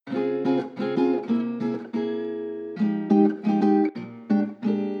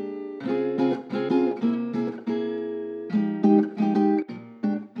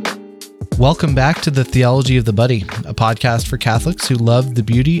Welcome back to the Theology of the Buddy, a podcast for Catholics who love the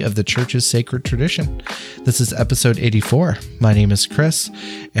beauty of the Church's sacred tradition. This is episode 84. My name is Chris,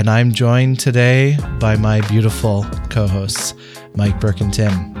 and I'm joined today by my beautiful co-hosts, Mike, Brooke, and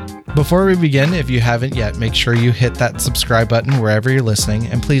Tim. Before we begin, if you haven't yet, make sure you hit that subscribe button wherever you're listening,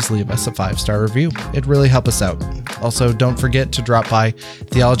 and please leave us a 5-star review. It really helps us out. Also, don't forget to drop by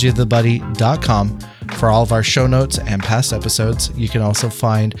theologyofthebuddy.com for all of our show notes and past episodes. You can also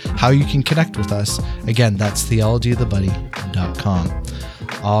find how you can connect with us. Again, that's theologyofthebuddy.com.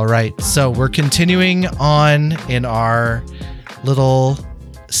 All right, so we're continuing on in our little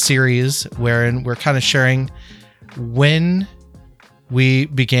series wherein we're kind of sharing when we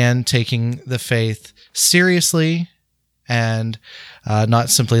began taking the faith seriously and not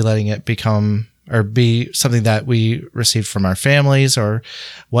simply letting it become or be something that we received from our families or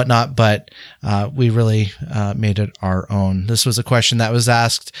whatnot, but we really made it our own. This was a question that was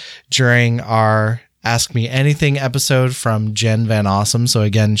asked during our Ask Me Anything episode from Jen Van Awesome. So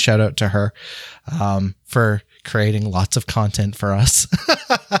again, shout out to her for creating lots of content for us.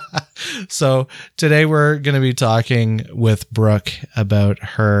 So today we're going to be talking with Brooke about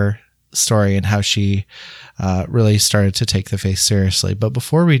her story and how she really started to take the faith seriously. But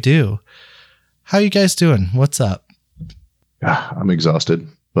before we do, how you guys doing? What's up? I'm exhausted,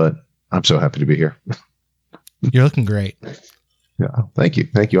 but I'm so happy to be here. You're looking great. Yeah, thank you.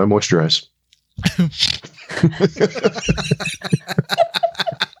 Thank you. I moisturize.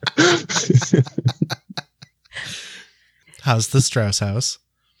 How's the Strauss house?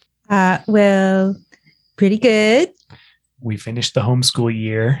 Well, pretty good. We finished the homeschool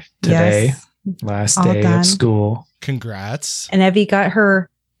year today. Yes. Last All day done. of school. Congrats. And Evie got her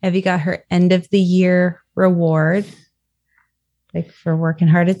end of the year reward, like for working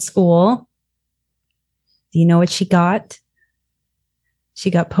hard at school. Do you know what she got? She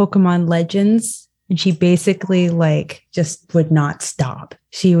got Pokemon Legends, and she basically just would not stop.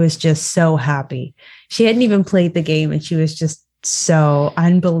 She was just so happy. She hadn't even played the game, and she was just so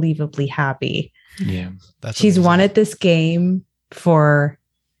unbelievably happy. Yeah. She's amazing. wanted this game for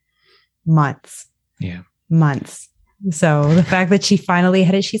months. Yeah. Months. So the fact that she finally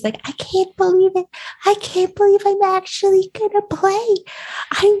had it, she's like, I can't believe it. I can't believe I'm actually going to play.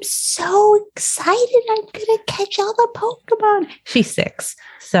 I'm so excited. I'm going to catch all the Pokemon. She's 6.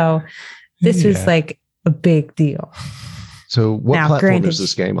 So this was like a big deal. So what Now, platform granted, is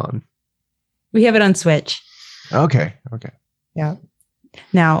this game on? We have it on Switch. Okay. Yeah.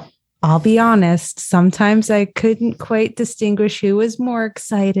 Now, I'll be honest. Sometimes I couldn't quite distinguish who was more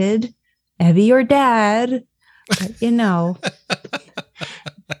excited, Evie or Dad. But, you know.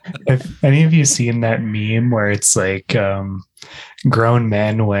 Have any of you seen that meme where it's like grown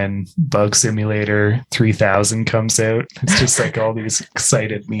men when Bug Simulator 3000 comes out? It's just like all these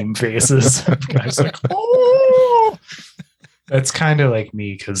excited meme faces. Guys like, oh! That's kind of like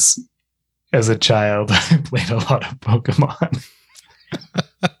me because as a child, I played a lot of Pokemon.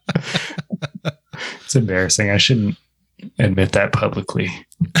 It's embarrassing. I shouldn't admit that publicly.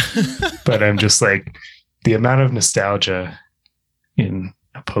 But I'm just like, the amount of nostalgia in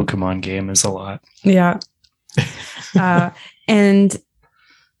a Pokemon game is a lot. Yeah. And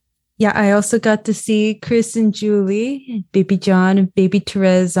yeah, I also got to see Chris and Julie, Baby John and Baby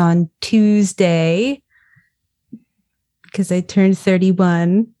Therese on Tuesday because I turned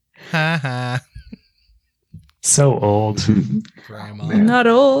 31. So old. Grandma. I'm not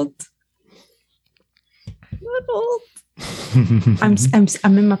old. Not old. I'm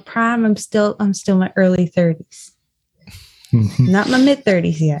in my prime. I'm still in my early 30s. Not my mid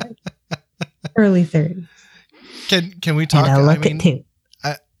 30s yet. Early 30s. Can we talk? And I look it too.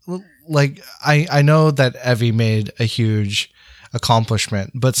 I know that Evie made a huge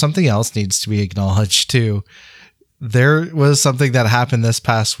accomplishment, but something else needs to be acknowledged too. There was something that happened this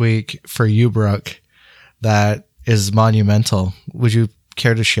past week for you, Brooke, that is monumental. Would you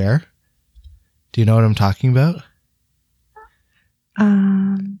care to share? Do you know what I'm talking about?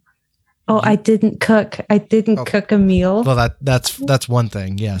 I didn't cook. I didn't cook a meal. Well, that's one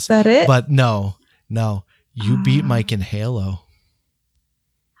thing. Yes. Is that it? But no. You beat Mike in Halo.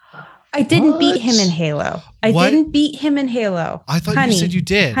 I didn't beat him in Halo. I didn't beat him in Halo. I thought you said you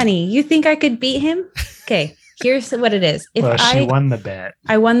did. Honey, you think I could beat him? Okay, here's what it is. She won the bet.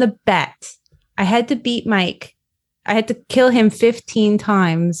 I won the bet. I had to beat Mike. I had to kill him 15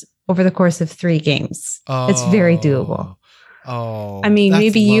 times over the course of 3 games. It's very doable. Oh, I mean,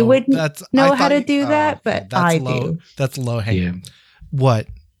 maybe low. you wouldn't know how to do that, okay, but I low. do. That's low hanging. Yeah. What?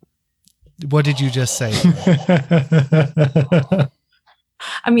 What did you just say?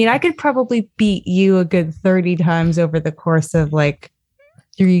 I mean, I could probably beat you a good 30 times over the course of like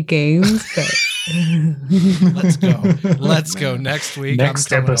 3 games. But Let's go. Let's go. Next week.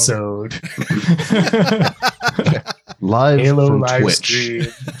 Next I'm coming episode. Live Halo from live Twitch. stream.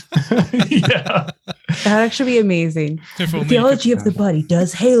 Yeah. that'd actually be amazing. If only Theology you of the Buddy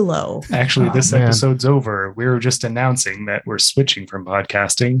does Halo. Actually, Oh, this man. episode's over. We were just announcing that we're switching from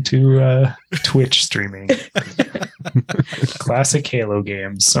podcasting to Twitch streaming. Classic Halo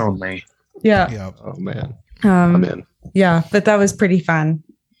games only. Yeah. could- Yeah. Oh man, I'm Um, in. yeah, but that was pretty fun.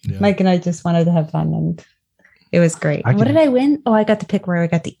 Yeah. Mike and I just wanted to have fun, and it was great. I What can- did I win? Oh, I got to pick where I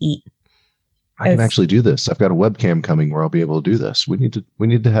got to eat. I can As- actually do this. I've got a webcam coming where I'll be able to do this. We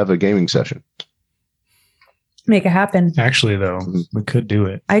need to have a gaming session. Make it happen. Actually, though, we could do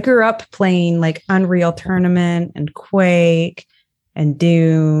it. I grew up playing like Unreal Tournament and Quake and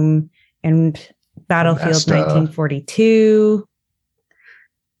Doom and Battlefield Nesta. 1942.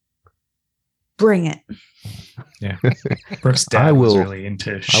 Bring it. Brooks' dad I was will- really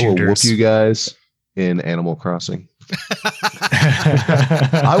into I will whoop shooters. you guys in Animal Crossing.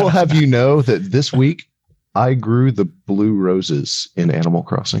 I will have you know that this week I grew the blue roses in Animal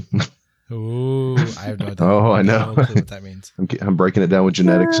Crossing. Ooh, I have no idea. Oh, I know. No clue what that means. I'm breaking it down with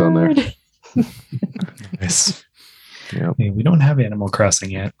genetics on there. Nerd. Nice. Yeah, Hey, we don't have Animal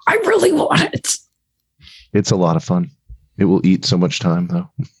Crossing yet. I really want it. it's a lot of fun. It will eat so much time though.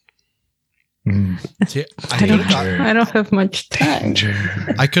 See, I I don't, could have got, I don't have much time.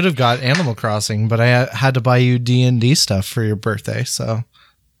 I could have got Animal Crossing, but I had to buy you D&D stuff for your birthday. So,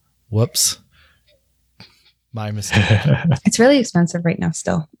 whoops, my mistake. It's really expensive right now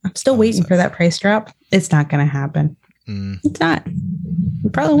still. I'm still Oh, waiting is for it? that price drop. It's not going to happen. Mm. It's not.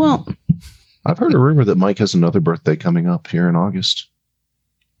 It probably won't. I've heard a rumor that Mike has another birthday coming up here in August.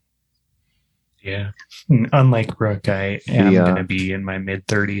 Yeah. Unlike Brooke, I am Yeah. going to be in my mid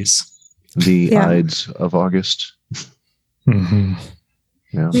 30s. The Yeah. Ides of August. Mm-hmm.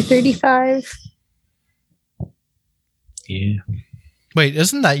 Yeah. You're 35. Yeah. Wait,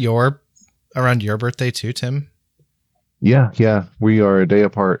 isn't that around your birthday too, Tim? Yeah. We are a day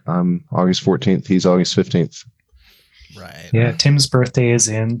apart. I'm August 14th. He's August 15th. Right. Yeah. Tim's birthday is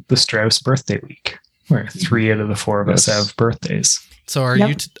in the Strauss birthday week, where 3 out of the 4 of us Yes. have birthdays. So are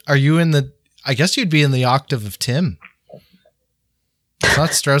Yep. you in the? I guess you'd be in the octave of Tim. It's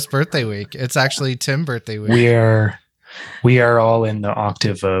not Strauss birthday week. It's actually Tim birthday week. We are all in the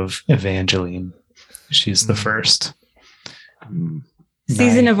octave of Evangeline. She's the Mm. first. Mm.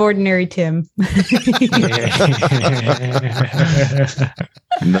 Season of Ordinary Tim.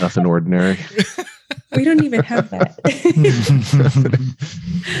 Nothing ordinary. We don't even have that.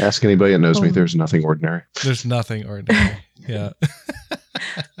 Ask anybody that knows me. Oh. There's nothing ordinary. There's nothing ordinary. Yeah.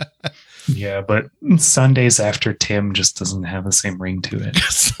 Yeah, but Sundays after Tim just doesn't have the same ring to it.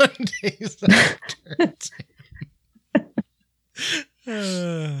 Sundays after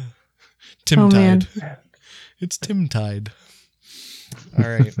Tim. Oh, man. Tide. It's Tim Tide. All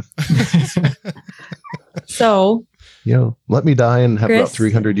right. So, Let me die and have about Chris?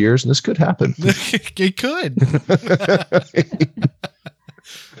 300 years, and this could happen. It could.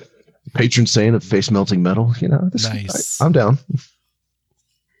 Patron saint of face melting metal. Nice. I'm down.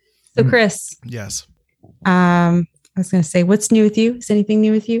 Chris, Yes. I was going to say, what's new with you? Is anything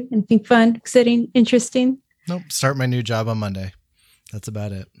new with you? Anything fun, exciting, interesting? Nope. Start my new job on Monday. That's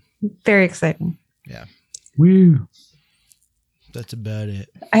about it. Very exciting. Woo. That's about it.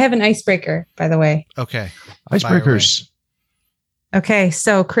 I have an icebreaker, by the way. Okay. Icebreakers. Okay,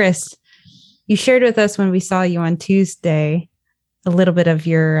 so Chris, you shared with us when we saw you on Tuesday a little bit of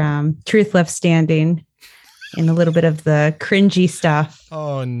your truth left standing and a little bit of the cringy stuff.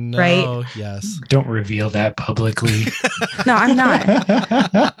 Oh no. Right? Yes. Don't reveal that publicly. No, I'm not.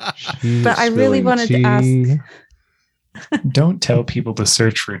 But I really Spilling wanted to ask- tea. Don't tell people to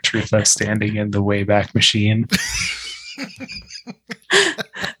search for Truth Left Standing in the Wayback Machine.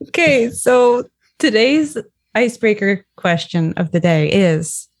 Okay, so today's icebreaker question of the day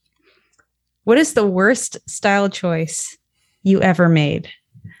is, what is the worst style choice you ever made?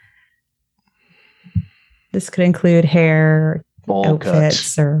 This could include hair, Ball cut.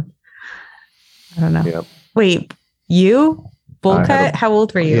 outfits, or I don't know. Yep. Wait, you bowl I had cut? a- How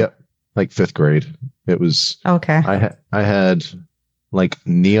old were you? Yep. Like 5th grade. It was. Okay. I had like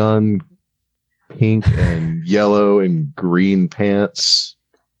neon pink and yellow and green pants.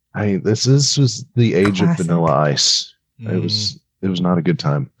 This was the age Classic. of Vanilla Ice. Mm. It was not a good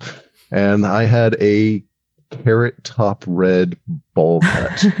time. And I had a carrot top red bowl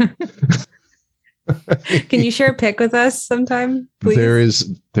cut. Can you share a pic with us sometime, please?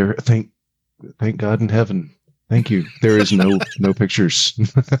 Thank God in heaven Thank you. There is no pictures.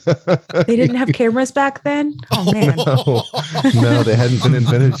 They didn't have cameras back then? Oh, man. No, they hadn't been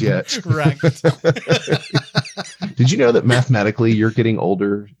invented yet. Right. Did you know that mathematically you're getting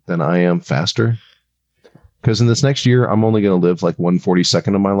older than I am faster? Because in this next year, I'm only going to live like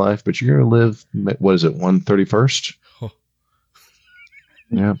 1/42nd of my life, but you're going to live, what is it, 1/31st? Oh.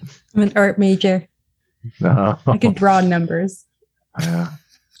 Yeah. I'm an art major. I can draw numbers. Yeah.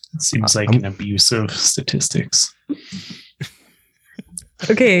 Seems like an abuse of statistics.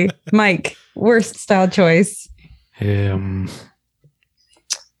 Okay, Mike, worst style choice. I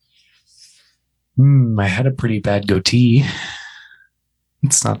had a pretty bad goatee.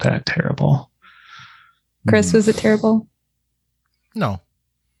 It's not that terrible. Chris, was it terrible? No.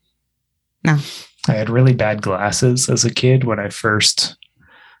 I had really bad glasses as a kid when I first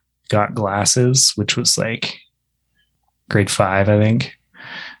got glasses, which was like grade 5, I think.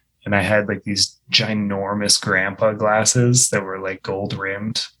 And I had like these ginormous grandpa glasses that were like gold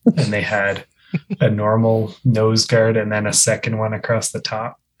rimmed, and they had a normal nose guard and then a second one across the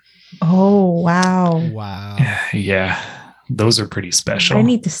top. Oh, wow. Wow. Yeah, those are pretty special. I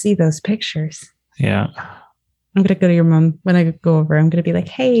need to see those pictures. Yeah. I'm going to go to your mom when I go over. I'm going to be like,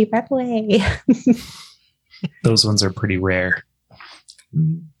 hey, by the way. Those ones are pretty rare.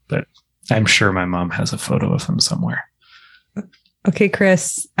 But I'm sure my mom has a photo of them somewhere. Okay,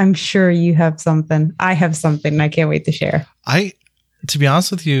 Chris, I'm sure you have something. I have something. I can't wait to share. To be honest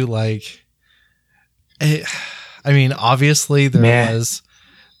with you, like, I mean, obviously there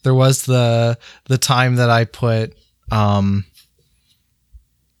was the time that I put,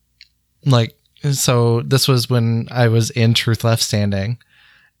 like, so this was when I was in Truth Left Standing,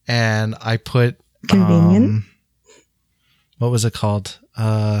 and I put, Convenient. What was it called?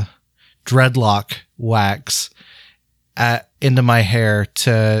 Dreadlock wax into my hair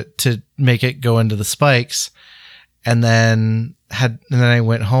to make it go into the spikes, and then I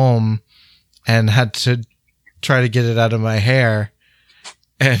went home and had to try to get it out of my hair,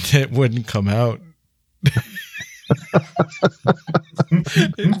 and it wouldn't come out.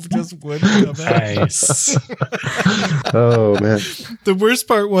 It just wouldn't come out. Nice. Oh, man. The worst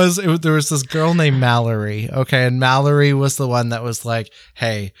part was there was this girl named Mallory. Okay. And Mallory was the one that was like,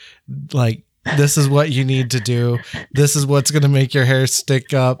 hey, like, this is what you need to do. This is what's going to make your hair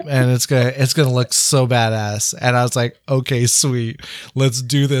stick up, and it's going to look so badass. And I was like, okay, sweet. Let's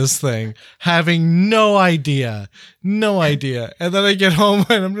do this thing. Having no idea. And then I get home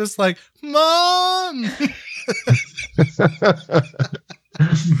and I'm just like, Mom.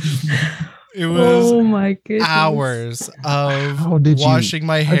 It was oh my goodness. hours of washing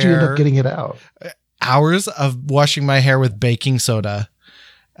my hair. How'd you end up getting it out? Hours of washing my hair with baking soda.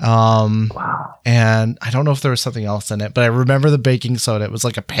 Wow. And I don't know if there was something else in it, but I remember the baking soda. It was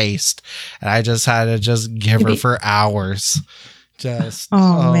like a paste, and I just had to just give her for hours. Just,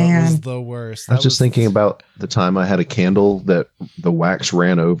 man, it was the worst. I was just thinking about the time I had a candle that the wax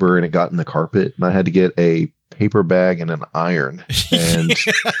ran over and it got in the carpet, and I had to get a paper bag and an iron and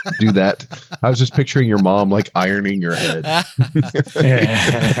do that. I was just picturing your mom like ironing your head.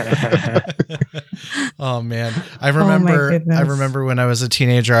 Oh man, I remember when I was a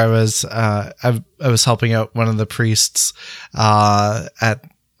teenager, I was helping out one of the priests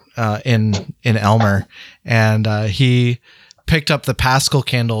in Elmer, and he picked up the Paschal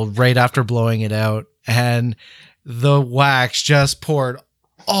candle right after blowing it out, and the wax just poured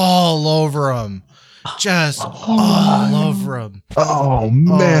all over him. Just all over him. Oh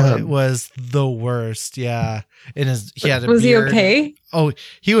man, it was the worst. Yeah, he had a was beard. he okay? Oh,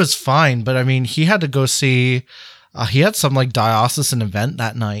 he was fine, but I mean, he had to go see. He had some like diocesan event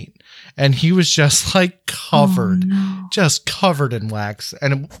that night, and he was just like covered, just covered in wax.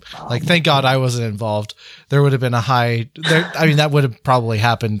 And like, thank God I wasn't involved. There would have been that would have probably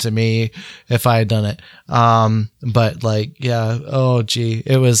happened to me if I had done it. But like, yeah. Oh, gee,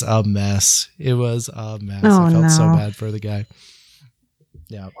 it was a mess. I felt so bad for the guy.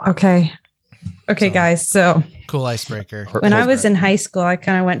 Yeah. Okay, guys. So cool icebreaker. When I was in high school, I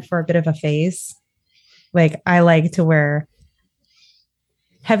kind of went for a bit of a phase. Like, I like to wear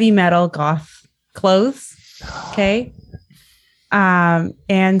heavy metal goth clothes. Okay.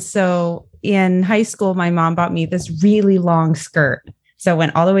 And so in high school, my mom bought me this really long skirt. So it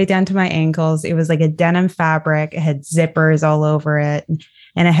went all the way down to my ankles. It was like a denim fabric. It had zippers all over it.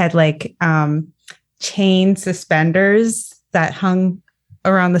 And it had like chain suspenders that hung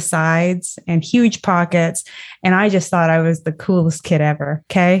around the sides and huge pockets. And I just thought I was the coolest kid ever.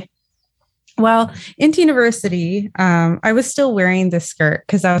 Okay. Well, into university, I was still wearing this skirt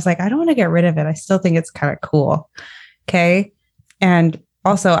because I was like, I don't want to get rid of it. I still think it's kind of cool. Okay. And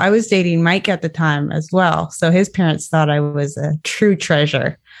also, I was dating Mike at the time as well. So his parents thought I was a true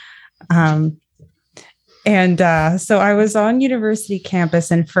treasure. So I was on university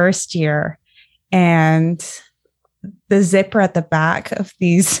campus in first year, and the zipper at the back of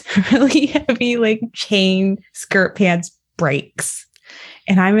these really heavy, like chain skirt pants breaks.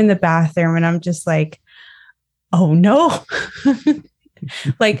 And I'm in the bathroom and I'm just like, oh no.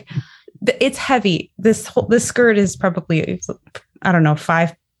 Like it's heavy. This skirt is probably, I don't know,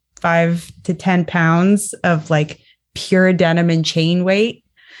 5 to 10 pounds of like pure denim and chain weight.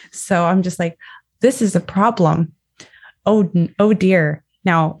 So I'm just like, this is a problem. Oh dear.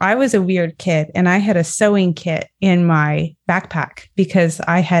 Now, I was a weird kid and I had a sewing kit in my backpack because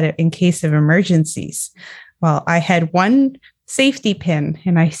I had it in case of emergencies. Well, I had one safety pin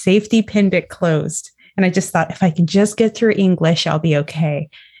and I safety pinned it closed. And I just thought, if I can just get through English, I'll be okay.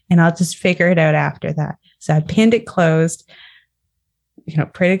 And I'll just figure it out after that. So I pinned it closed.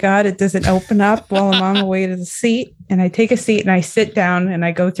 Pray to God it doesn't open up while I'm on the way to the seat. And I take a seat and I sit down and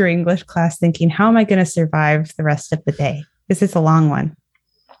I go through English class thinking, how am I going to survive the rest of the day? This is a long one.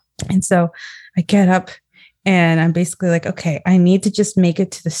 And so I get up and I'm basically like, okay, I need to just make it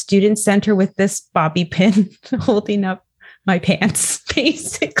to the student center with this bobby pin holding up my pants,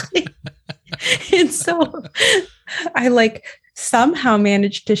 basically. And so I like somehow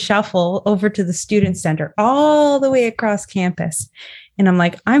managed to shuffle over to the student center all the way across campus. And I'm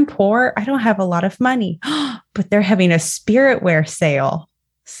like, I'm poor. I don't have a lot of money, but they're having a spirit wear sale.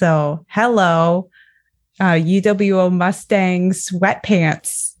 So hello, UWO Mustang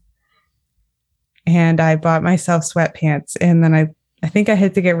sweatpants. And I bought myself sweatpants. And then I think I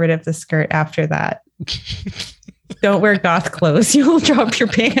had to get rid of the skirt after that. Don't wear goth clothes. You'll drop your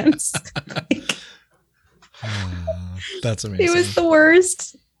pants. That's amazing. It was the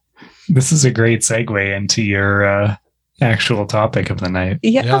worst. This is a great segue into your actual topic of the night.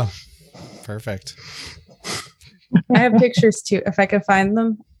 Yeah. Perfect. I have pictures too. If I can find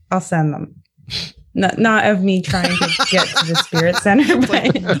them, I'll send them. Not of me trying to get to the spirit center,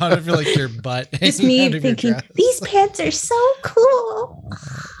 but Not of like your butt. just me thinking, these pants are so cool.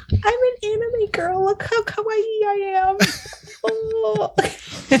 I'm an anime girl. Look how kawaii I am. Oh.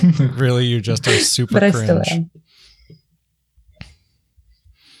 Really, you just are super But I cringe. still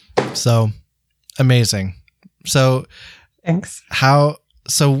am. So amazing. So Thanks.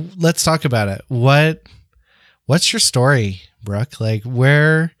 so let's talk about it. What's your story, Brooke? Like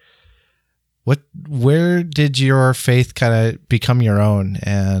where did your faith kind of become your own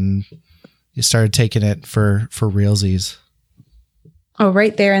and you started taking it for realsies? Oh,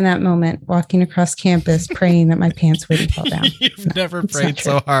 right there in that moment, walking across campus, praying that my pants wouldn't fall down. You've never it's prayed not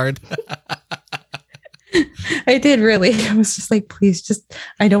so hard. I did really. I was just like, please,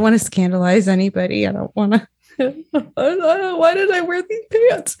 I don't want to scandalize anybody. I don't want to. Why did I wear these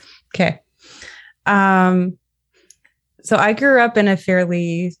pants? Okay. So I grew up in a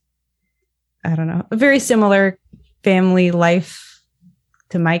fairly, a very similar family life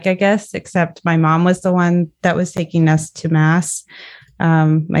to Mike, I guess, except my mom was the one that was taking us to mass.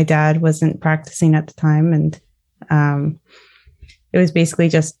 My dad wasn't practicing at the time. And it was basically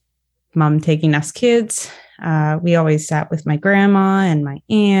just mom taking us kids. We always sat with my grandma and my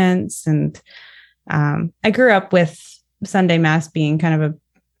aunts. And I grew up with Sunday mass being kind of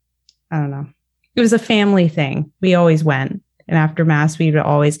it was a family thing. We always went. And after mass, we would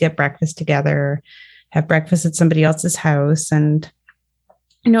always get breakfast together, have breakfast at somebody else's house. And,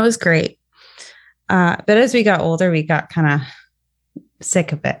 it was great. But as we got older, we got kind of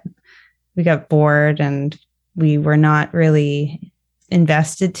sick of it. We got bored and we were not really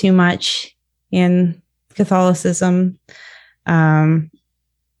invested too much in Catholicism. Let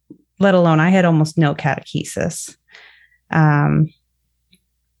alone I had almost no catechesis,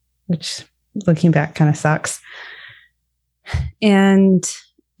 which looking back kind of sucks. And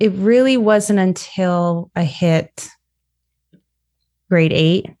it really wasn't until I hit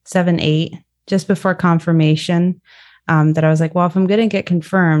grade 7, 8, just before confirmation, that I was like, well, if I'm going to get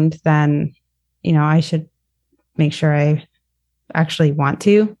confirmed, then, I should make sure I actually want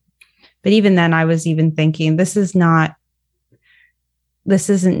to. But even then I was even thinking, this isn't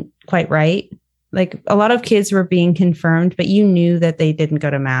quite right. Like a lot of kids were being confirmed, but you knew that they didn't go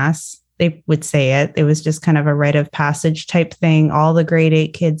to mass. They would say it. It was just kind of a rite of passage type thing. All the grade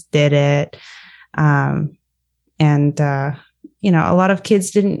 8 kids did it. A lot of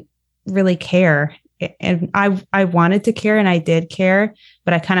kids didn't really care. And I wanted to care and I did care,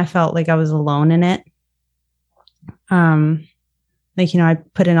 but I kind of felt like I was alone in it. I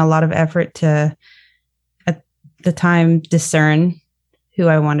put in a lot of effort to, at the time, discern who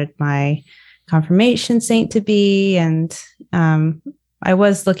I wanted my confirmation saint to be. And I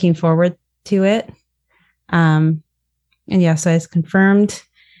was looking forward to it. And yeah, so I was confirmed,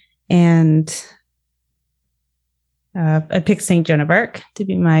 and I picked St. Joan of Arc to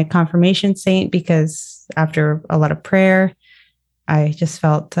be my confirmation saint because after a lot of prayer, I just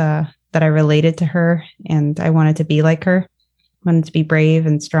felt that I related to her and I wanted to be like her, wanted to be brave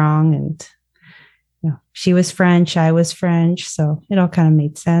and strong. And, she was French, I was French. So it all kind of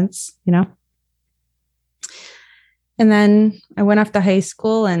made sense, And then I went off to high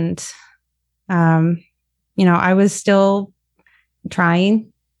school and, I was still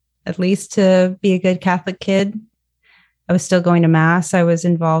trying at least to be a good Catholic kid. I was still going to mass. I was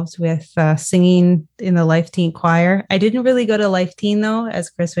involved with singing in the Life Teen choir. I didn't really go to Life Teen though, as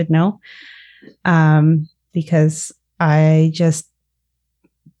Chris would know, because I just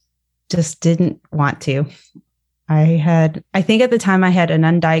didn't want to. I think at the time I had an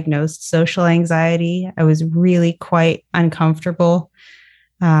undiagnosed social anxiety. I was really quite uncomfortable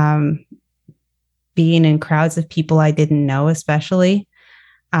being in crowds of people I didn't know, especially.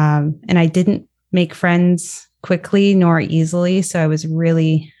 And I didn't make friends quickly nor easily. So I was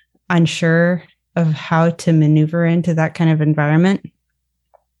really unsure of how to maneuver into that kind of environment.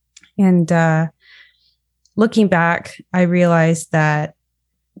 And looking back, I realized that,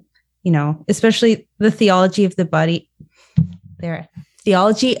 especially the theology of the body,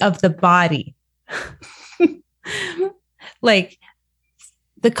 like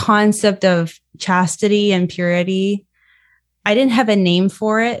the concept of chastity and purity, I didn't have a name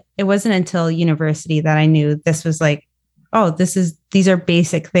for it. It wasn't until university that I knew this was like, oh, these are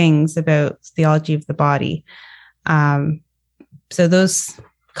basic things about theology of the body. So those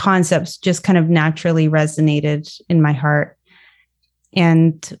concepts just kind of naturally resonated in my heart.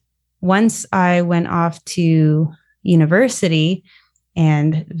 And once I went off to university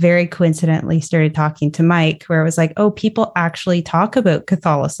and very coincidentally started talking to Mike, where it was like, oh, people actually talk about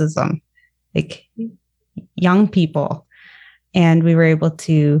Catholicism, like young people. And we were able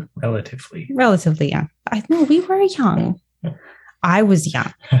to relatively young. I know we were young. I was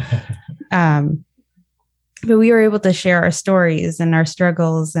young. But we were able to share our stories and our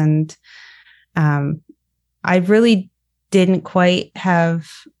struggles. And I really didn't quite have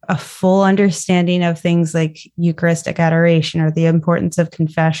a full understanding of things like Eucharistic adoration or the importance of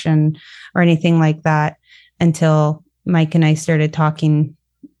confession or anything like that until Mike and I started talking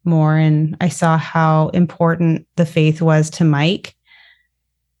more, and I saw how important the faith was to Mike,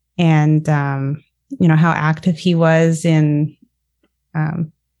 and how active he was in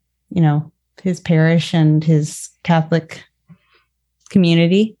his parish and his Catholic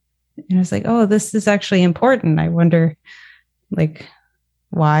community. And I was like, oh, this is actually important. I wonder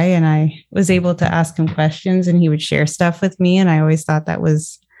why. And I was able to ask him questions and he would share stuff with me, and I always thought that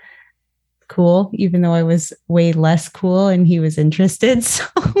was cool, even though I was way less cool and he was interested. So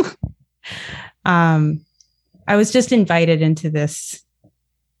I was just invited into this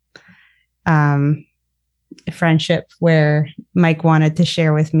friendship where Mike wanted to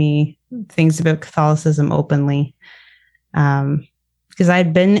share with me things about Catholicism openly. Because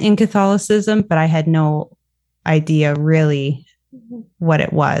I'd been in Catholicism, but I had no idea really what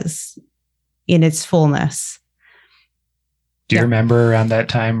it was in its fullness. Do you remember around that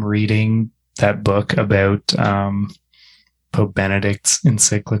time reading that book about Pope Benedict's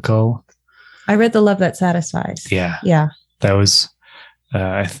encyclical? I read The Love That Satisfies. Yeah. Yeah. That was,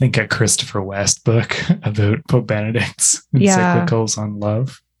 I think, a Christopher West book about Pope Benedict's encyclicals on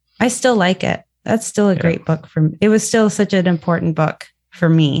love. I still like it. That's still a great book for me. It was still such an important book for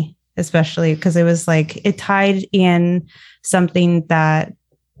me, especially because it was like, it tied in something that,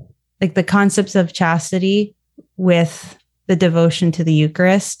 like the concepts of chastity with the devotion to the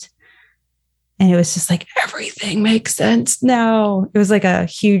Eucharist. And it was just like, everything makes sense now. It was like a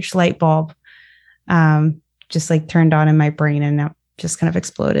huge light bulb, just like turned on in my brain, and it just kind of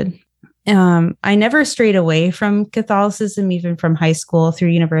exploded. I never strayed away from Catholicism, even from high school through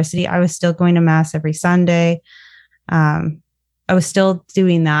university. I was still going to mass every Sunday. I was still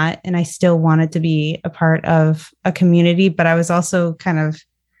doing that, and I still wanted to be a part of a community, but I was also kind of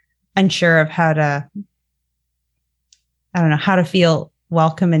unsure of how to feel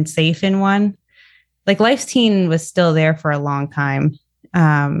welcome and safe in one. Like Life Teen was still there for a long time.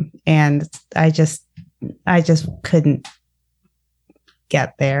 And I just couldn't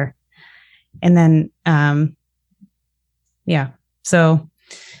get there. And then, so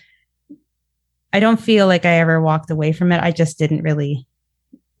I don't feel like I ever walked away from it. I just didn't really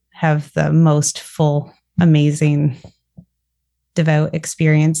have the most full, amazing, devout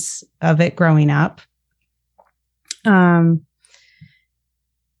experience of it growing up.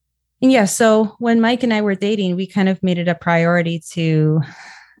 yeah, so when Mike and I were dating, we kind of made it a priority to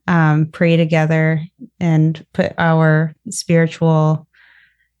pray together and put our spiritual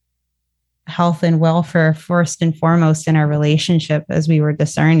health and welfare first and foremost in our relationship as we were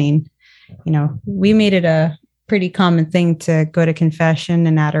discerning. You know, we made it a pretty common thing to go to confession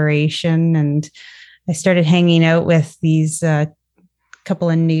and adoration. And I started hanging out with these couple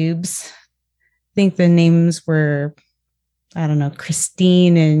of noobs. I think the names were, I don't know,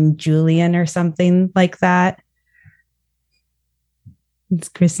 Christine and Julian or something like that. It's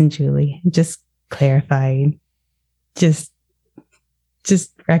Chris and Julie. Just clarifying. Just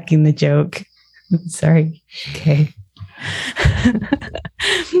wrecking the joke. Sorry. Okay.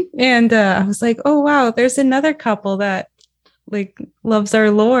 And I was like, oh, wow, there's another couple that like loves our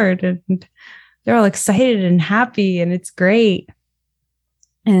Lord, and they're all excited and happy, and it's great.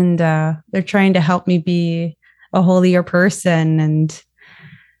 And they're trying to help me be a holier person. And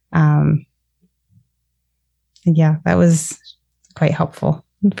yeah, that was quite helpful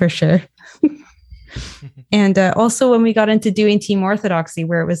for sure. And also when we got into doing Team Orthodoxy,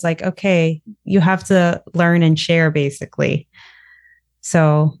 where it was like, okay, you have to learn and share basically.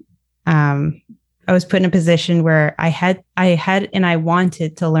 So I was put in a position where I had and I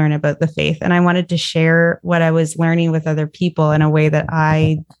wanted to learn about the faith, and I wanted to share what I was learning with other people in a way that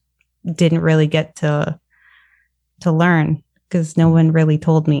I didn't really get to learn because no one really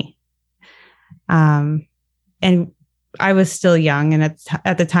told me. And I was still young. And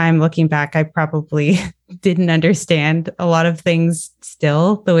at the time, looking back, I probably didn't understand a lot of things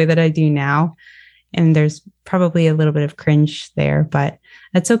still the way that I do now. And there's probably a little bit of cringe there, but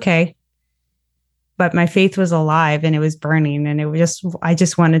that's okay. But my faith was alive and it was burning, and I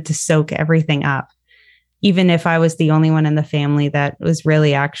just wanted to soak everything up, even if I was the only one in the family that was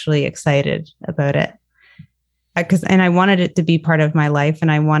really actually excited about it. And I wanted it to be part of my life, and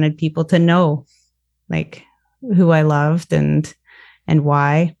I wanted people to know like who I loved and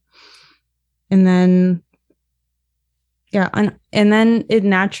why. And then, yeah. And then it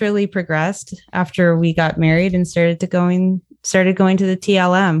naturally progressed after we got married and started going to the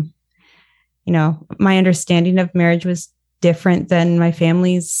TLM. You know, my understanding of marriage was different than my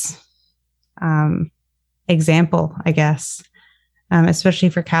family's example, I guess, especially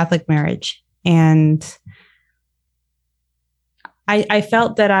for Catholic marriage. And I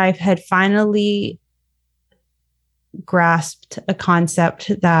felt that I had finally grasped a concept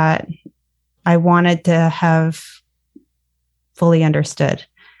that I wanted to have fully understood.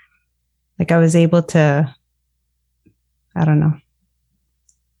 Like I was able to, I don't know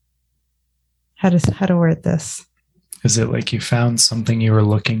how to word this. Is it like you found something you were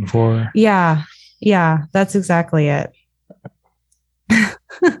looking for? Yeah, that's exactly it.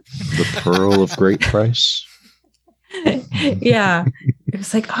 The pearl of great price. Yeah, it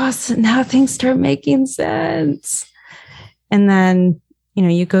was like, oh, so now things start making sense. And then, you know,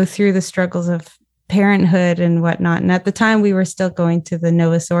 you go through the struggles of parenthood and whatnot. And at the time, we were still going to the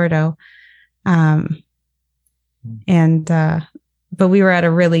Novus Ordo. But we were at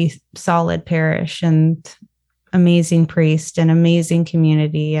a really solid parish and amazing priest and amazing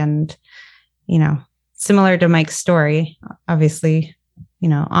community. And, you know, similar to Mike's story, obviously, you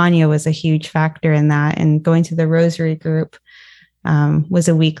know, Anya was a huge factor in that. And going to the Rosary group was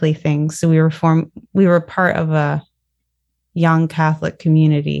a weekly thing. So we were part of a young Catholic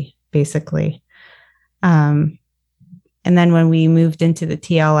community, basically. And then when we moved into the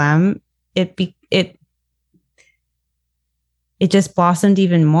TLM, it just blossomed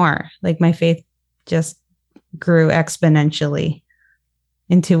even more. Like my faith just grew exponentially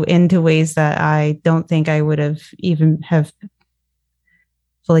into ways that I don't think I would have even have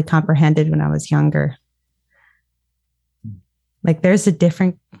fully comprehended when I was younger. Like there's a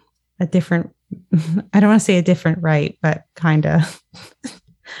different, I don't want to say a different rite, but kind of.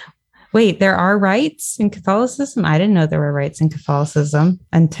 Wait, there are rites in Catholicism? I didn't know there were rites in Catholicism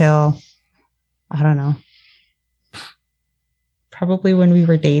until, I don't know, probably when we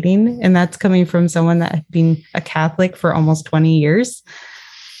were dating. And that's coming from someone that had been a Catholic for almost 20 years,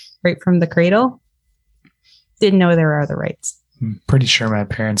 right from the cradle. Didn't know there were other rites. I'm pretty sure my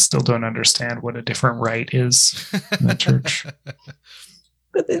parents still don't understand what a different rite is in the church.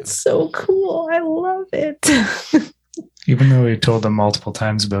 But it's so cool. I love it. Even though we told them multiple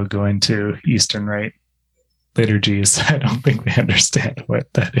times about going to Eastern Rite liturgies, I don't think they understand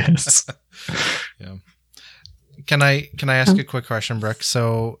what that is. Yeah. Can I ask a quick question, Brooke?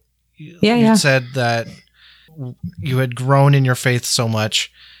 So you said that you had grown in your faith so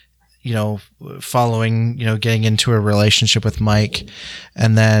much, you know, following, you know, getting into a relationship with Mike.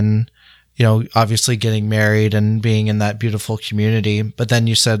 And then, obviously getting married and being in that beautiful community. But then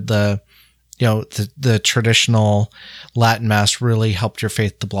you said the traditional Latin Mass really helped your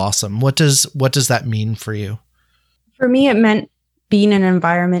faith to blossom. What does that mean for you? For me, it meant being in an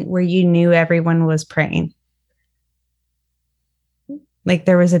environment where you knew everyone was praying. Like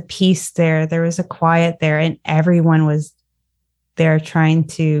there was a peace there, there was a quiet there, and everyone was there trying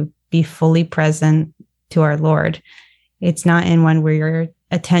to be fully present to our Lord. It's not in one where your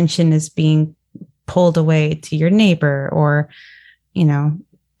attention is being pulled away to your neighbor or,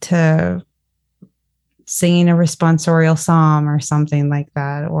 to singing a responsorial psalm or something like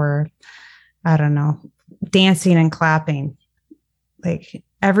that, or I don't know, dancing and clapping. Like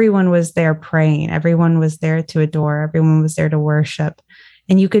everyone was there praying. Everyone was there to adore. Everyone was there to worship.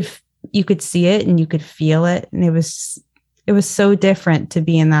 And you could see it and you could feel it. And it was so different to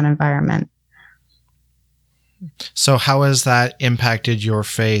be in that environment. So how has that impacted your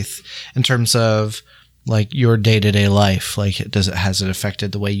faith in terms of like your day-to-day life? Like has it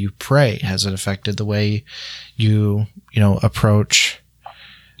affected the way you pray? Has it affected the way you approach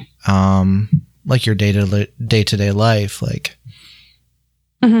like your day-to-day life? Like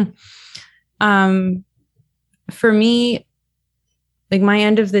for me, like my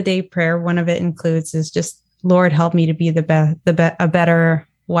end of the day prayer, one of it includes is just, Lord, help me to be a better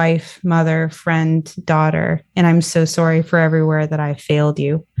wife, mother, friend, daughter. And I'm so sorry for everywhere that I failed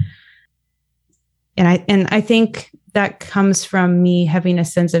you. And I think that comes from me having a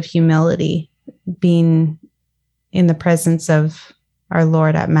sense of humility, being in the presence of our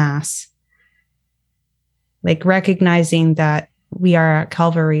Lord at Mass, like recognizing that we are at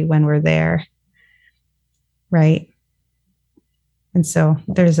Calvary when we're there. Right. And so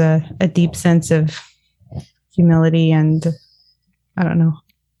there's a deep sense of humility, and I don't know.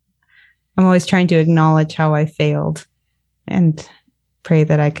 I'm always trying to acknowledge how I failed and pray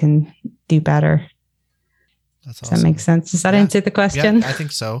that I can do better. That's awesome. Does that make sense? Does that answer the question? Yeah, I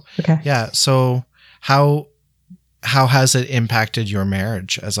think so. Okay. Yeah. So how has it impacted your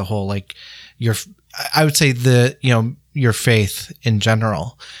marriage as a whole? Like I would say your faith in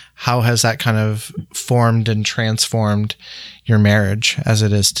general. How has that kind of formed and transformed your marriage as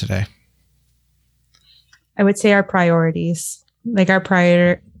it is today? I would say our priorities, like our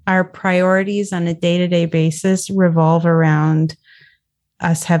priorities on a day-to-day basis revolve around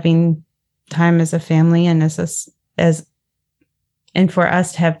us having time as a family, and and for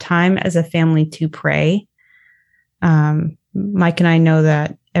us to have time as a family to pray. Mike and I know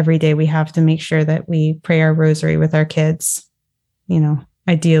that every day we have to make sure that we pray our rosary with our kids,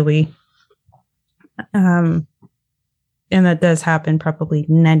 ideally. And that does happen probably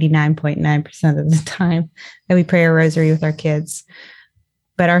 99.9% of the time that we pray our rosary with our kids.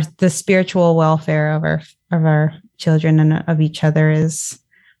 But the spiritual welfare of our children and of each other is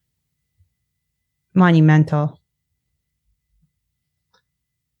monumental. I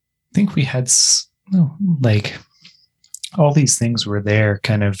think we had like all these things were there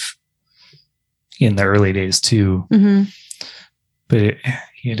kind of in the early days too. Mm-hmm. But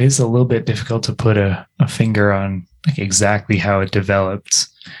it is a little bit difficult to put a finger on like exactly how it developed.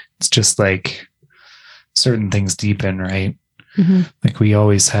 It's just like certain things deepen, right? Mm-hmm. Like we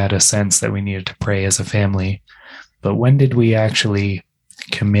always had a sense that we needed to pray as a family. But when did we actually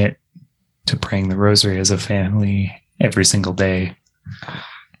commit to praying the rosary as a family every single day?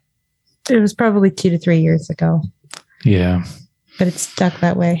 It was probably 2 to 3 years ago. Yeah. But it's stuck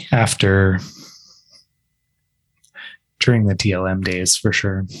that way. During the TLM days, for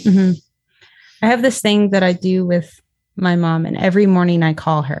sure. Mm-hmm. I have this thing that I do with my mom, and every morning I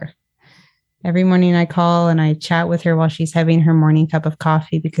call her. Every morning I call and I chat with her while she's having her morning cup of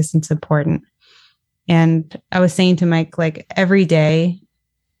coffee because it's important. And I was saying to Mike, like every day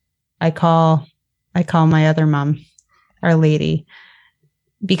I call my other mom, Our Lady,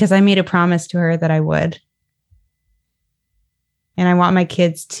 because I made a promise to her that I would. And I want my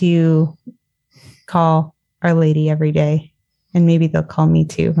kids to call Our Lady every day. And maybe they'll call me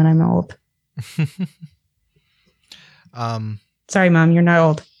too when I'm old. Sorry, Mom, you're not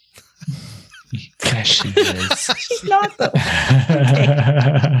old. Yes, she is. She's not though.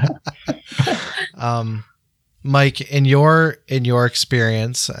 Mike, in your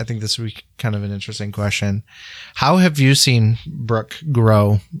experience, I think this would be kind of an interesting question. How have you seen Brooke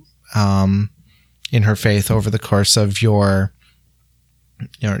grow in her faith over the course of your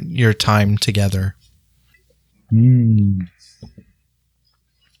time together? I'm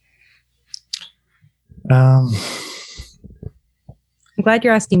glad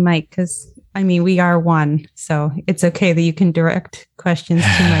you're asking Mike, because we are one, so it's okay that you can direct questions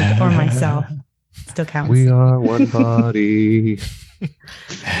to Mike or myself. It still counts. We are one body.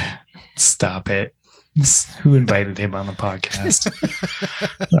 Stop it. Who invited him on the podcast?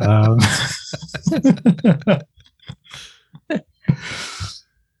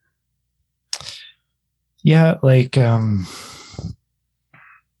 Yeah, like in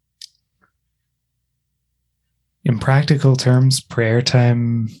practical terms, prayer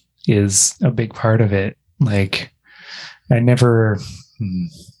time is a big part of it. Like, I never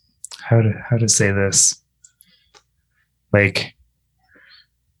how to say this? Like,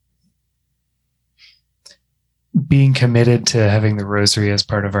 being committed to having the rosary as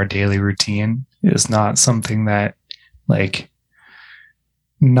part of our daily routine is not something that, like,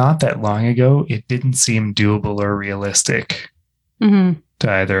 not that long ago, it didn't seem doable or realistic to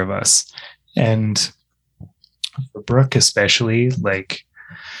either of us. And for Brooke, especially, like,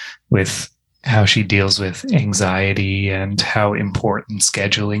 with how she deals with anxiety and how important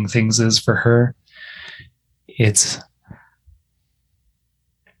scheduling things is for her, it's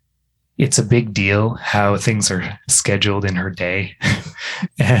a big deal how things are scheduled in her day.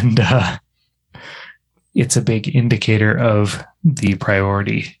 And it's a big indicator of the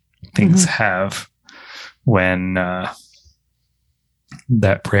priority things have when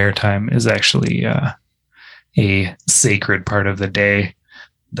that prayer time is actually a sacred part of the day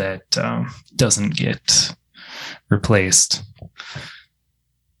that doesn't get replaced.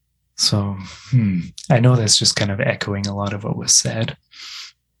 So I know that's just kind of echoing a lot of what was said,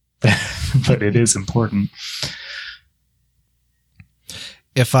 but it is important.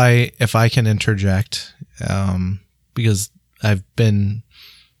 If I can interject, because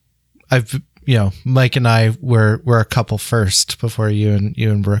Mike and I were a couple first before you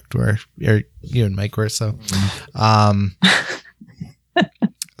and Brooke were, or you and Mike were. So,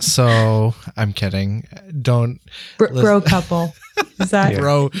 so I'm kidding. Don't bro couple. Is that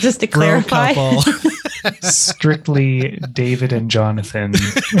bro? Just to clarify. Bro couple. Strictly David and Jonathan.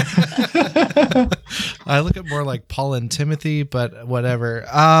 I look at more like Paul and Timothy, but whatever.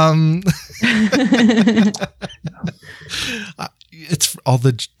 It's all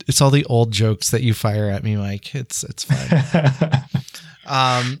the old jokes that you fire at me, Mike. It's fine.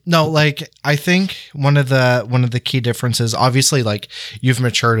 No, like, I think one of the key differences, obviously, like, you've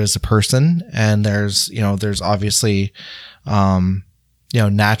matured as a person, and there's obviously,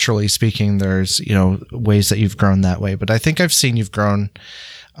 naturally speaking, there's, ways that you've grown that way. But I think I've seen you've grown,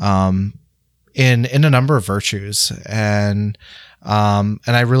 in a number of virtues, and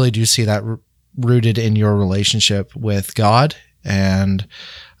I really do see that rooted in your relationship with God, and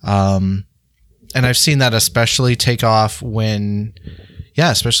I've seen that especially take off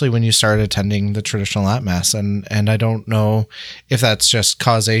especially when you started attending the traditional Lat Mass, and I don't know if that's just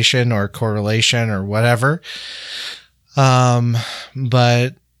causation or correlation or whatever.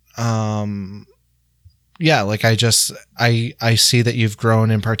 But like, I see that you've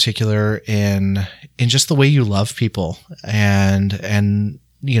grown in particular in just the way you love people, and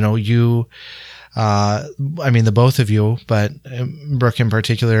you, the both of you, but Brooke in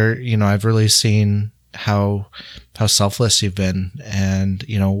particular, I've really seen how selfless you've been. And,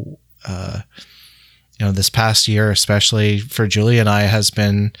 this past year, especially for Julie and I, has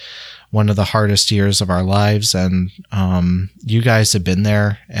been one of the hardest years of our lives. And, you guys have been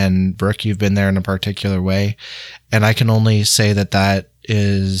there, and Brooke, you've been there in a particular way. And I can only say that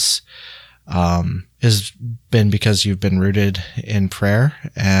is been because you've been rooted in prayer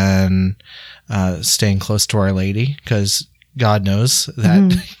and, staying close to Our Lady, because God knows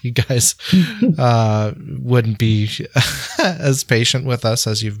that you guys wouldn't be as patient with us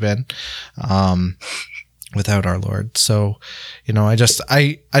as you've been without our Lord. So,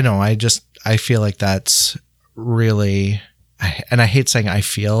 I feel like that's really, and I hate saying I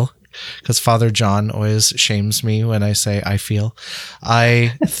feel, because Father John always shames me when I say I feel.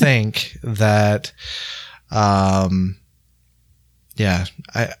 I think that, I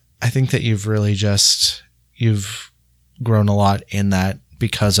think that you've really you've grown a lot in that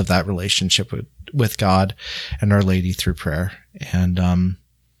because of that relationship with God and Our Lady through prayer. And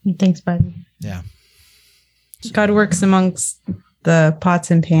thanks, bud. Yeah. God works amongst the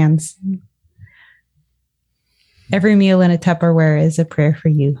pots and pans. Every meal in a Tupperware is a prayer for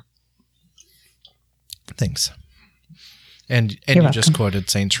you. Thanks. And You're you welcome. just quoted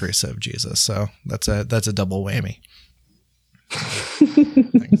Saint Teresa of Jesus, so that's a double whammy.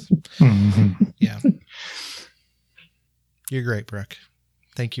 Thanks. Yeah. You're great, Brooke.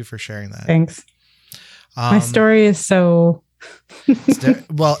 Thank you for sharing that. Thanks. My story is so...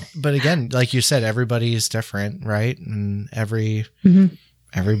 well, but again, like you said, everybody's different, right? And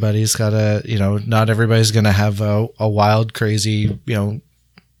everybody's got not everybody's going to have a wild, crazy,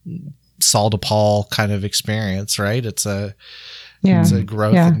 Saul to Paul kind of experience, right? It's Yeah. It's a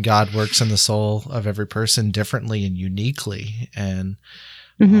growth, Yeah. and God works in the soul of every person differently and uniquely. And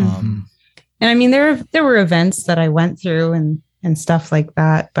Mhm. And I mean, there were events that I went through and stuff like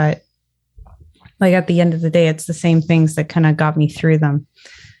that, but like at the end of the day, it's the same things that kind of got me through them.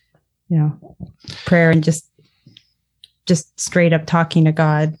 You know, prayer and just straight up talking to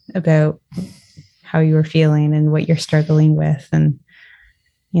God about how you were feeling and what you're struggling with, and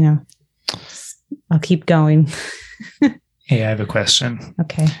you know, I'll keep going. Hey, I have a question.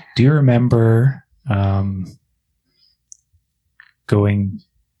 Okay. Do you remember going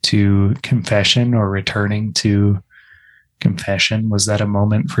to confession or returning to confession? Was that a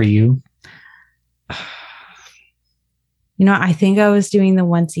moment for you? You know, I think I was doing the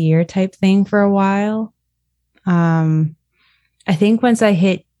once a year type thing for a while. I think once I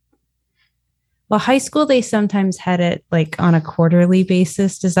hit, well, high school, they sometimes had it like on a quarterly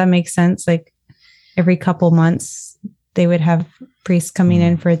basis. Does that make sense? Like every couple months, they would have priests coming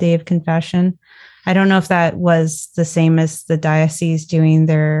in for a day of confession. I don't know if that was the same as the diocese doing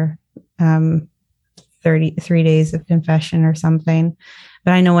their 33 days of confession or something.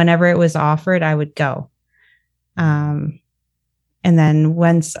 But I know whenever it was offered, I would go. And then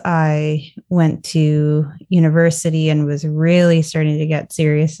once I went to university and was really starting to get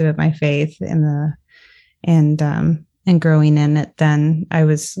serious about my faith and growing in it, then I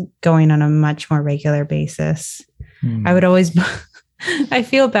was going on a much more regular basis. I would always, I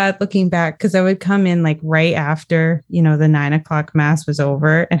feel bad looking back because I would come in like right after, you know, the 9 o'clock mass was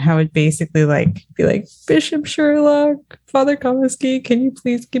over, and I would basically like be like, Bishop Sherlock, Father Koleski, can you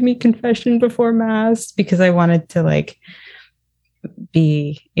please give me confession before mass? Because I wanted to like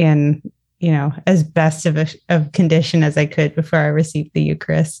be in, you know, as best of condition as I could before I received the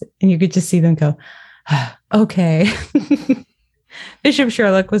Eucharist. And you could just see them go, okay. Bishop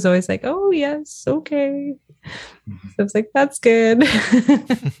Sherlock was always like, oh yes, okay. So I was like, that's good.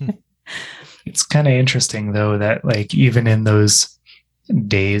 It's kind of interesting though that like even in those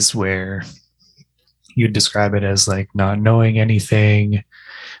days where you describe it as like not knowing anything,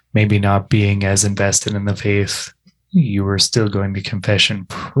 maybe not being as invested in the faith, you were still going to confession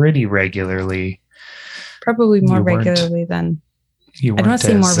pretty regularly. Probably more regularly than you. I don't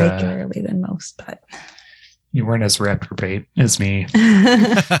say more regularly than most, but you weren't as reprobate as me.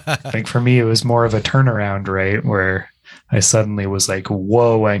 I think for me, it was more of a turnaround, right? Where I suddenly was like,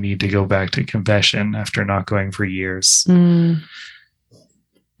 whoa, I need to go back to confession after not going for years.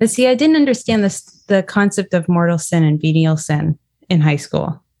 But see, I didn't understand the concept of mortal sin and venial sin in high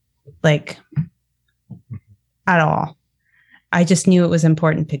school, like at all. I just knew it was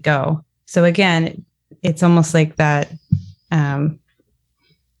important to go. So again, it's almost like that.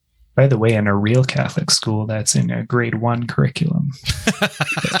 By the way, in a real Catholic school, that's in a grade 1 curriculum.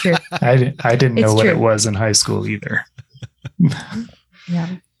 It's true. I didn't know what true. it was in high school either.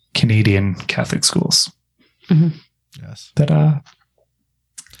 Yeah. Canadian Catholic schools. Mm-hmm. Yes. Ta-da.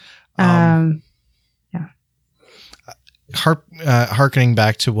 Yeah. Harkening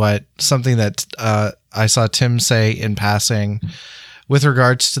back to something that I saw Tim say in passing with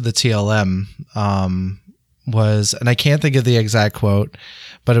regards to the TLM was, and I can't think of the exact quote,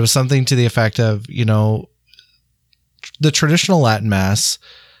 but it was something to the effect of, you know, the traditional Latin Mass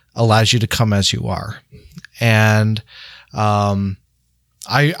allows you to come as you are. And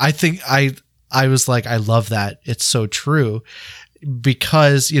I think I was like, I love that. It's so true.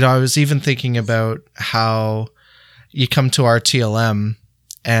 Because, you know, I was even thinking about how you come to our TLM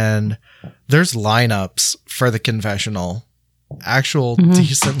and there's lineups for the confessional, actual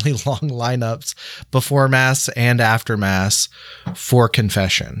decently long lineups before Mass and after Mass for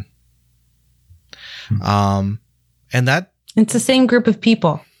confession. And that it's the same group of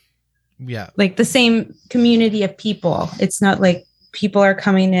people. Yeah. Like the same community of people. It's not like people are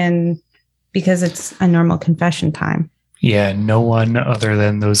coming in because it's a normal confession time. Yeah, no one other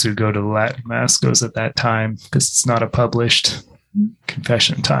than those who go to the Latin Mass goes at that time because it's not a published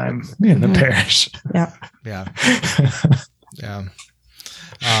confession time in the parish. Yeah. Yeah. Yeah.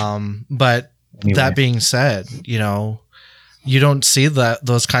 But anyway. That being said, you know, you don't see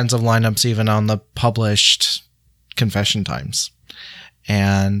those kinds of lineups even on the published confession times.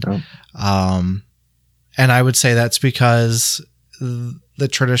 And I would say that's because the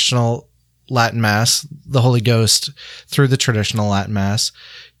traditional Latin Mass, the Holy Ghost through the traditional Latin Mass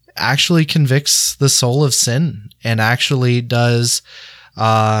actually convicts the soul of sin and actually does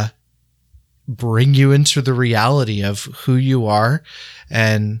bring you into the reality of who you are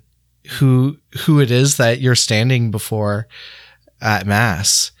and who it is that you're standing before at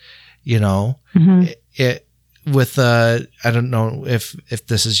Mass. You know, it with I don't know if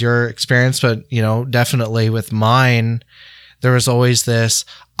this is your experience, but you know, definitely with mine, there was always this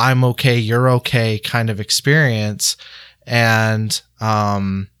I'm okay, you're okay kind of experience. And,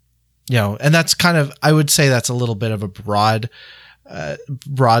 and that's kind of, I would say that's a little bit of a broad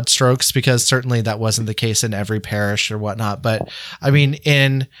strokes, because certainly that wasn't the case in every parish or whatnot. But I mean,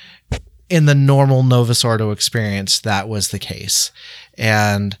 in the normal Novus Ordo experience, that was the case.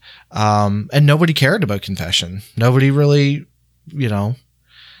 And nobody cared about confession. Nobody really,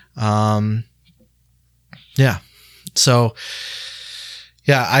 So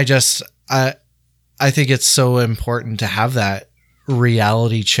I think it's so important to have that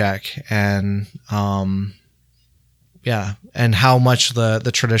reality check, and and how much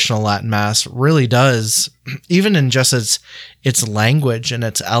the traditional Latin Mass really does, even in just its language and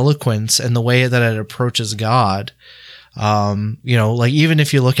its eloquence and the way that it approaches God. Like even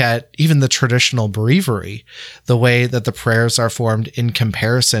if you look at even the traditional breviary, the way that the prayers are formed in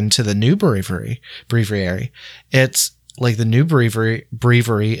comparison to the new breviary, it's like the new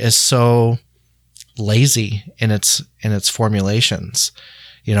breviary is so lazy in its formulations.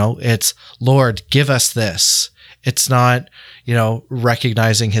 It's Lord, give us this. It's not,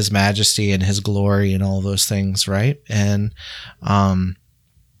 recognizing his majesty and his glory and all those things. Right. And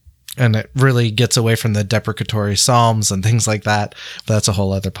it really gets away from the deprecatory Psalms and things like that. But that's a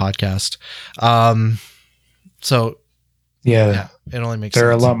whole other podcast. It only makes sense. There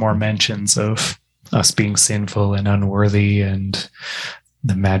are a lot more mentions of us being sinful and unworthy and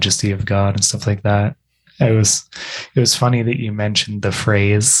the majesty of God and stuff like that. It was funny that you mentioned the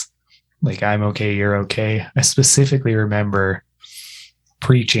phrase, like, I'm okay, you're okay. I specifically remember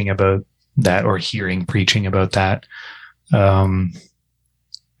preaching about that, or hearing preaching about that,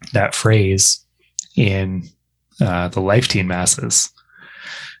 that phrase in the Life Teen Masses.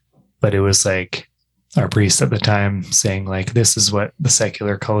 But it was like our priest at the time saying, like, this is what the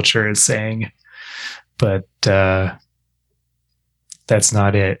secular culture is saying, but that's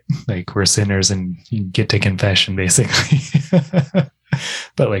not it. Like, we're sinners and you get to confession, basically.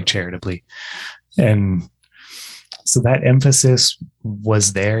 But like charitably. And so that emphasis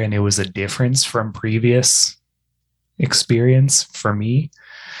was there, and it was a difference from previous experience for me.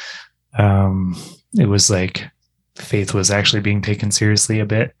 It was like faith was actually being taken seriously a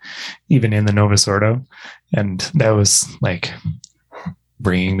bit, even in the Novus Ordo. And that was like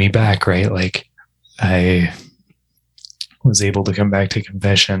bringing me back, right? Like, I was able to come back to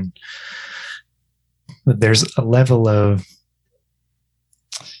confession. But there's a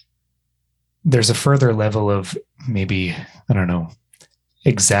further level of maybe, I don't know,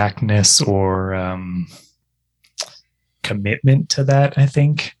 exactness or commitment to that, I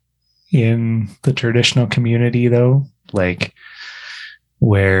think, in the traditional community, though, like,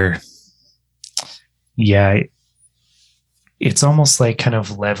 where, it's almost like kind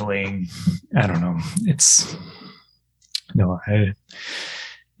of leveling. I don't know. It's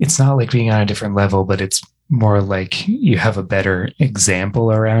not like being on a different level, but it's more like you have a better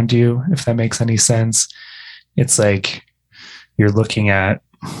example around you, if that makes any sense. It's like you're looking at,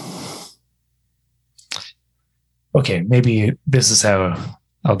 okay, maybe this is how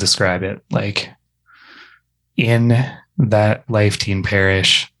I'll describe it. Like, in that Life Teen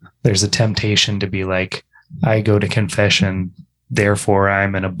parish, there's a temptation to be like, I go to confession, therefore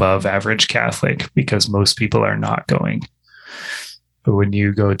I'm an above average Catholic because most people are not going. But when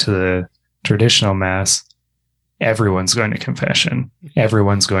you go to the traditional Mass, everyone's going to confession.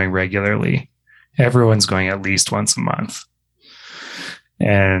 Everyone's going regularly. Everyone's going at least once a month.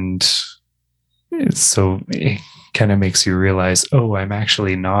 And so it kind of makes you realize, oh, I'm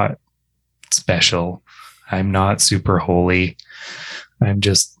actually not special. I'm not super holy. I'm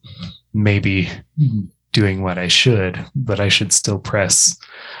just maybe doing what I should, but I should still press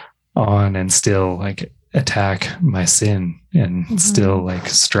on and still like attack my sin and still like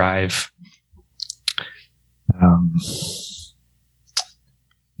strive.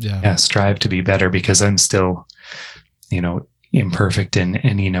 Strive to be better, because I'm still, imperfect in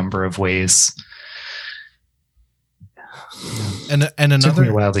any number of ways. And another, it took me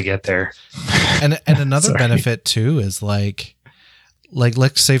a while to get there. And another benefit too is like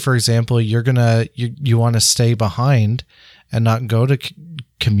let's say, for example, you want to stay behind and not go to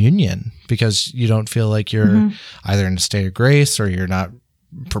communion because you don't feel like you're either in a state of grace or you're not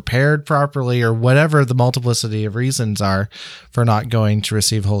prepared properly or whatever the multiplicity of reasons are for not going to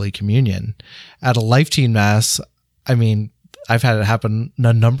receive Holy Communion. At a Life Teen Mass, I mean, I've had it happen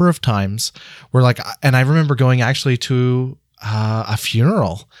a number of times where and I remember going actually to a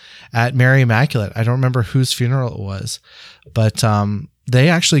funeral at Mary Immaculate. I don't remember whose funeral it was, but they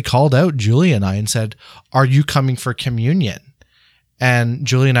actually called out Julie and I and said, "Are you coming for communion?" And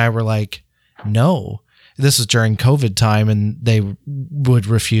Julie and I were like, "No." this is during COVID time, and they would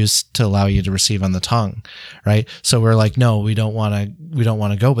refuse to allow you to receive on the tongue. Right. So we're like, no, we don't want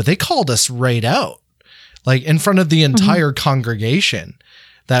to go, but they called us right out, like in front of the entire congregation,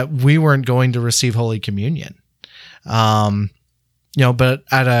 that we weren't going to receive Holy Communion. But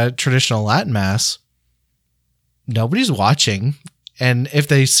at a traditional Latin Mass, nobody's watching. And if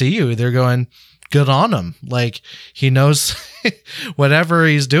they see you, they're going, good on him. Like, he knows whatever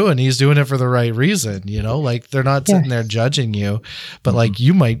he's doing it for the right reason, like they're not sitting there judging you, but like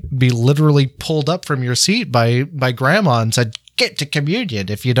you might be literally pulled up from your seat by grandma and said, get to communion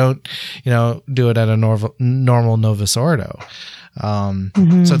if you don't, do it at a normal Novus Ordo.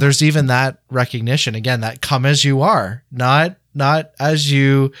 So there's even that recognition, again, that come as you are, not as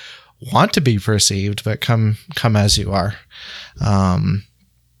you want to be perceived, but come as you are.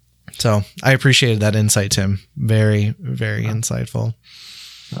 So I appreciated that insight, Tim. Very, very insightful.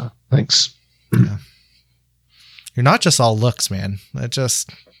 Thanks. Yeah. You're not just all looks, man. No.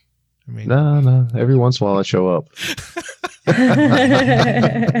 Every once in a while I show up.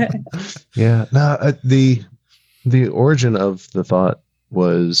 Yeah. No, the origin of the thought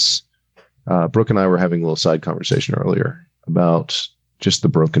was Brooke and I were having a little side conversation earlier about just the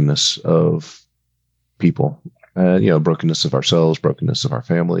brokenness of people, brokenness of ourselves, brokenness of our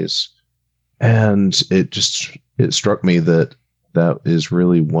families. And it struck me that is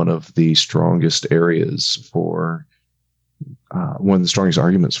really one of the strongest areas for one of the strongest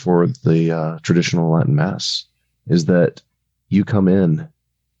arguments for the traditional Latin Mass is that you come in,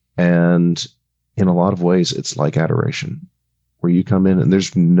 and in a lot of ways, it's like adoration, where you come in and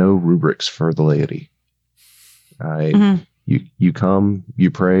there's no rubrics for the laity. You come,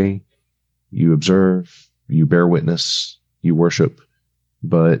 you pray, you observe, you bear witness, you worship.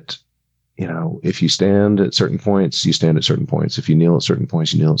 But, if you stand at certain points, you stand at certain points. If you kneel at certain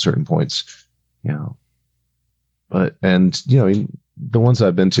points, you kneel at certain points, But, the ones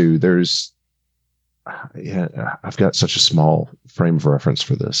I've been to, I've got such a small frame of reference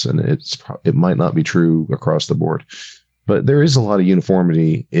for this, and it might not be true across the board, but there is a lot of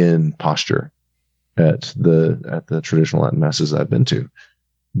uniformity in posture at the traditional Latin Masses I've been to.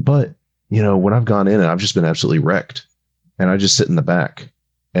 But, when I've gone in and I've just been absolutely wrecked, and I just sit in the back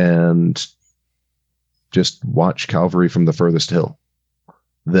and just watch Calvary from the furthest hill,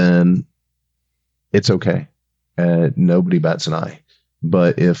 then it's okay. Nobody bats an eye.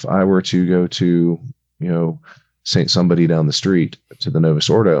 But if I were to go to, Saint somebody down the street to the Novus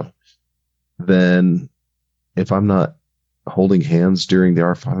Ordo, then if I'm not holding hands during the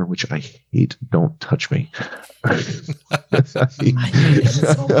Our Father, which I hate, don't touch me.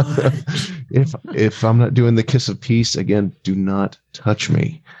 If I'm not doing the kiss of peace, again, do not touch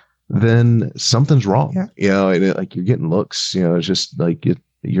me, then something's wrong. Yeah. Like you're getting looks, it's just like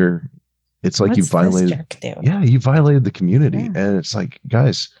it's like you violated. Yeah, you violated the community. Yeah. And it's like,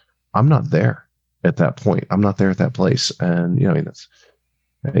 guys, I'm not there at that point. I'm not there at that place. And, you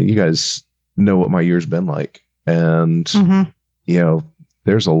guys know what my year's been like. And,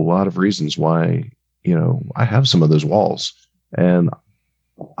 there's a lot of reasons why, I have some of those walls, and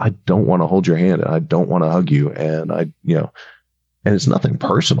I don't want to hold your hand, and I don't want to hug you. And and it's nothing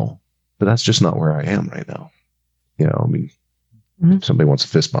personal, but that's just not where I am right now. If somebody wants a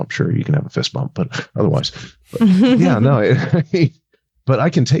fist bump, sure, you can have a fist bump, but otherwise, but I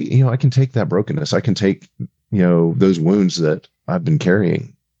can take that brokenness. I can take, those wounds that I've been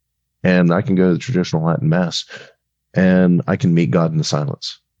carrying, and I can go to the traditional Latin Mass, and I can meet God in the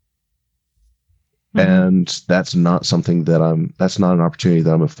silence. And that's not something that's not an opportunity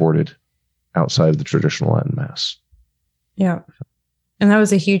that I'm afforded outside of the traditional Latin Mass. Yeah. And that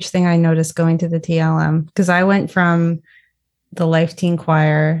was a huge thing I noticed going to the TLM, because I went from the Life Teen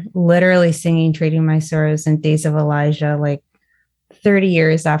Choir, literally singing Treating My Sorrows and Days of Elijah, like 30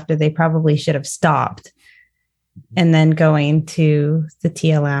 years after they probably should have stopped. And then going to the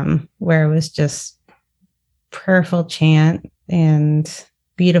TLM, where it was just prayerful chant and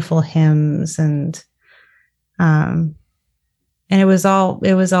beautiful hymns, and it was all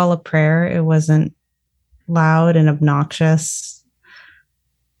a prayer. It wasn't loud and obnoxious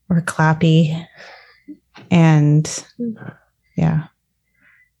or clappy. And yeah,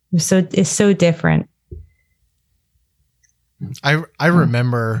 it's so different. I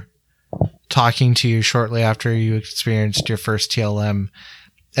remember talking to you shortly after you experienced your first TLM,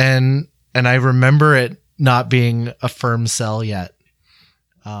 and I remember it not being a firm sell yet.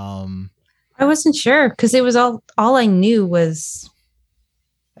 I wasn't sure, because it was all I knew was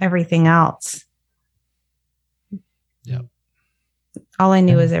everything else. Yeah. All I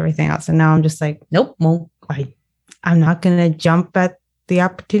knew was everything else. And now I'm just like, nope, I'm not going to jump at the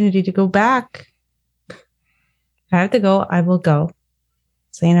opportunity to go back. If I have to go, I will go.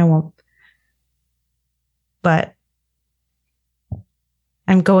 Saying I won't. But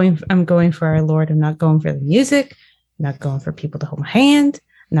I'm going for our Lord. I'm not going for the music. I'm not going for people to hold my hand.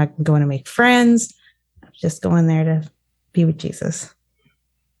 I'm not going to make friends. I'm just going there to be with Jesus.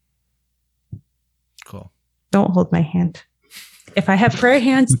 Cool. Don't hold my hand. If I have prayer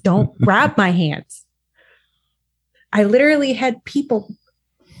hands, don't grab my hands. I literally had people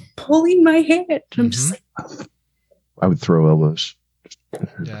pulling my hand. I'm just like, I would throw elbows.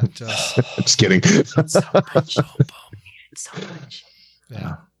 Yeah, just Just kidding. so much. So much.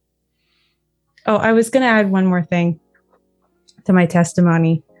 yeah. Oh, I was going to add one more thing to my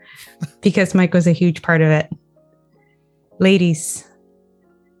testimony because Mike was a huge part of it. Ladies,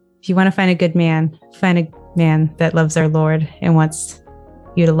 if you want to find a good man, find a man that loves our Lord and wants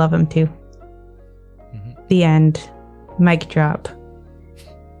you to love him too. Mhm. The end. Mic drop.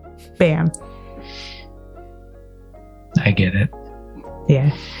 Bam. I get it.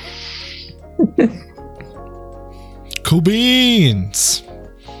 Yeah. Cool beans.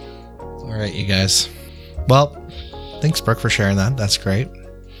 All right, you guys. Well, thanks, Brooke, for sharing that. That's great.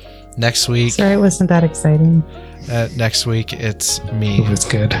 Next week, Sorry, it wasn't that exciting. next week it's me. It was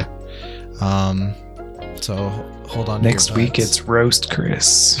good. So hold on. Next to your week butts. it's roast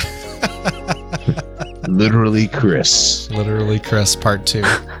Chris. Literally Chris. Literally Chris part 2.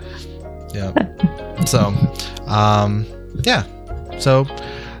 Yeah. So, yeah. So,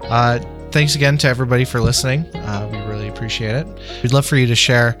 thanks again to everybody for listening. We really appreciate it. We'd love for you to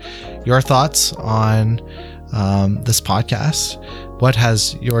share your thoughts on this podcast. What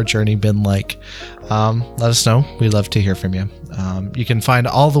has your journey been like? Let us know. We'd love to hear from you. You can find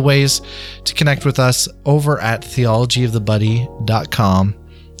all the ways to connect with us over at theologyofthebuddy.com.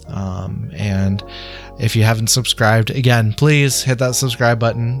 And if you haven't subscribed, again, please hit that subscribe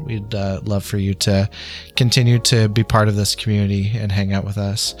button. We'd love for you to continue to be part of this community and hang out with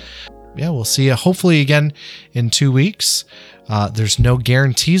us. Yeah, we'll see you hopefully again in 2 weeks. There's no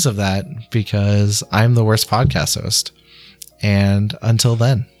guarantees of that because I'm the worst podcast host. And until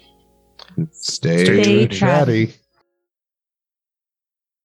then, Stay chatty. chatty.